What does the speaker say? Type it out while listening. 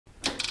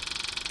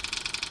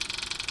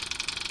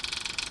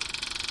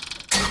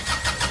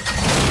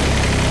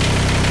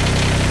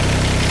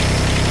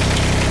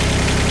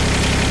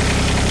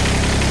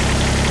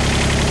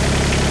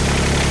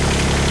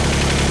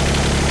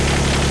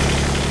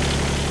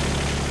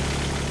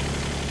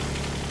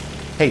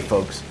Hey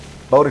folks,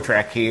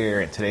 BotaTrac here,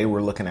 and today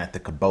we're looking at the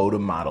Kubota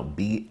model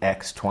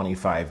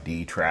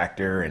BX25D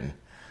tractor, and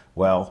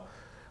well,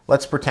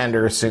 let's pretend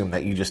or assume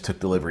that you just took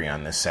delivery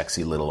on this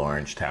sexy little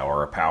orange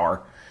tower of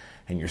power,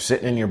 and you're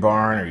sitting in your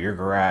barn or your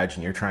garage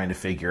and you're trying to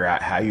figure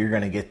out how you're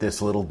going to get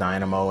this little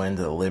dynamo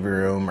into the living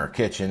room or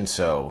kitchen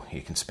so you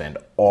can spend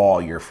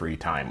all your free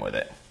time with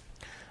it.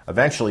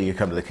 Eventually you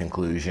come to the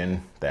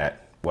conclusion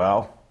that,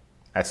 well,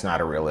 that's not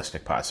a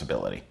realistic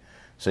possibility.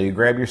 So you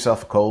grab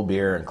yourself a cold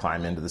beer and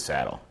climb into the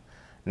saddle.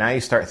 Now you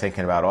start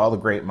thinking about all the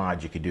great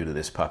mods you could do to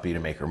this puppy to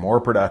make her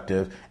more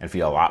productive and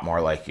feel a lot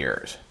more like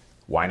yours.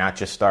 Why not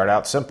just start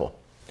out simple?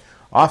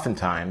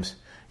 Oftentimes,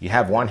 you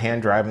have one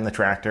hand driving the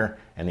tractor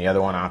and the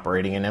other one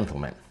operating an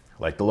implement,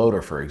 like the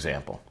loader for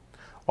example.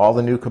 All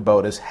the new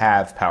Kubotas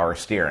have power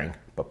steering,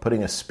 but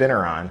putting a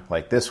spinner on,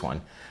 like this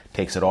one,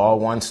 takes it all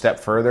one step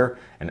further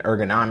and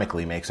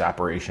ergonomically makes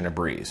operation a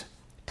breeze.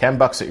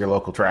 $10 at your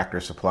local tractor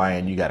supply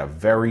and you got a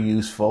very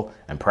useful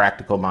and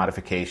practical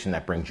modification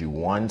that brings you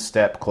one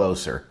step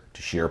closer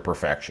to sheer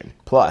perfection.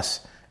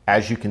 Plus,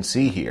 as you can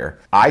see here,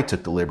 I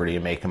took the liberty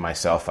of making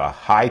myself a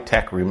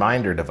high-tech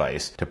reminder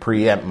device to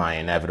preempt my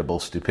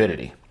inevitable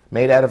stupidity.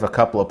 Made out of a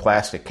couple of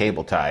plastic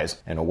cable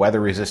ties and a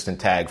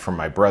weather-resistant tag from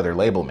my brother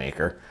label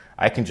maker,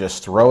 I can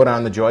just throw it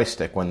on the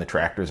joystick when the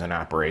tractor's in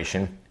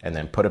operation and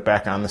then put it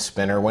back on the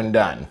spinner when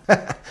done.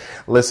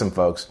 Listen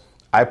folks,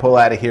 I pull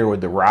out of here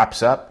with the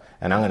ROPS up,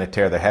 and I'm going to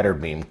tear the header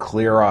beam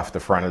clear off the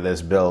front of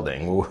this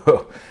building.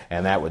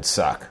 And that would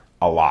suck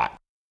a lot.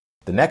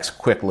 The next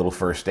quick little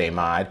first day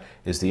mod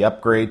is the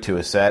upgrade to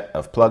a set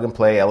of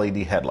plug-and-play LED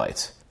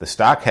headlights. The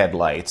stock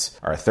headlights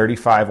are a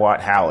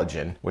 35-watt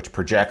halogen, which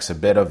projects a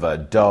bit of a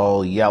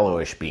dull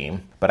yellowish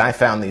beam, but I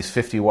found these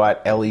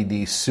 50-watt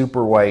LED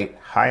super white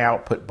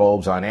high-output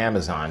bulbs on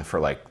Amazon for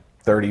like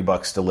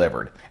 $30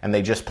 delivered, and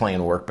they just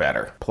plain work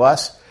better.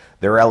 Plus,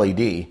 they're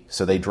LED,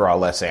 so they draw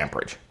less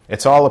amperage.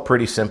 It's all a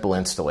pretty simple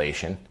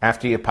installation.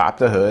 After you pop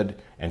the hood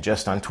and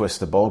just untwist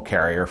the bulb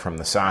carrier from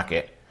the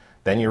socket,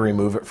 then you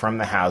remove it from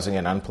the housing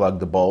and unplug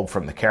the bulb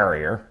from the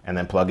carrier and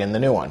then plug in the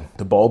new one.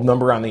 The bulb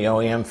number on the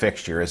OEM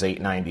fixture is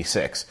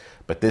 896,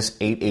 but this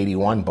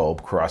 881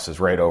 bulb crosses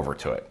right over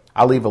to it.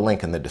 I'll leave a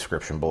link in the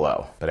description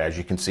below. But as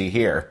you can see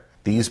here,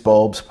 these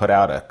bulbs put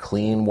out a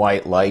clean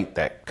white light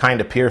that kind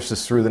of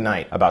pierces through the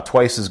night, about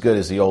twice as good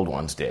as the old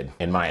ones did,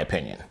 in my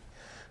opinion.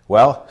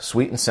 Well,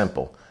 sweet and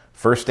simple.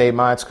 First day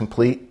mods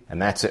complete,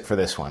 and that's it for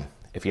this one.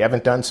 If you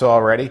haven't done so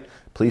already,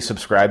 please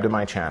subscribe to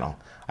my channel.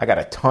 I got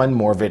a ton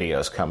more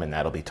videos coming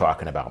that'll be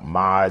talking about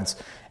mods,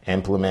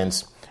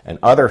 implements, and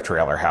other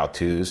trailer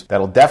how-tos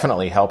that'll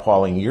definitely help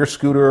hauling your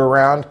scooter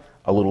around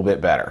a little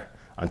bit better.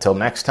 Until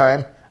next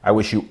time, I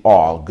wish you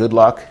all good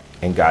luck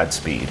and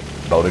Godspeed.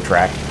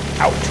 BotaTract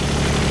out.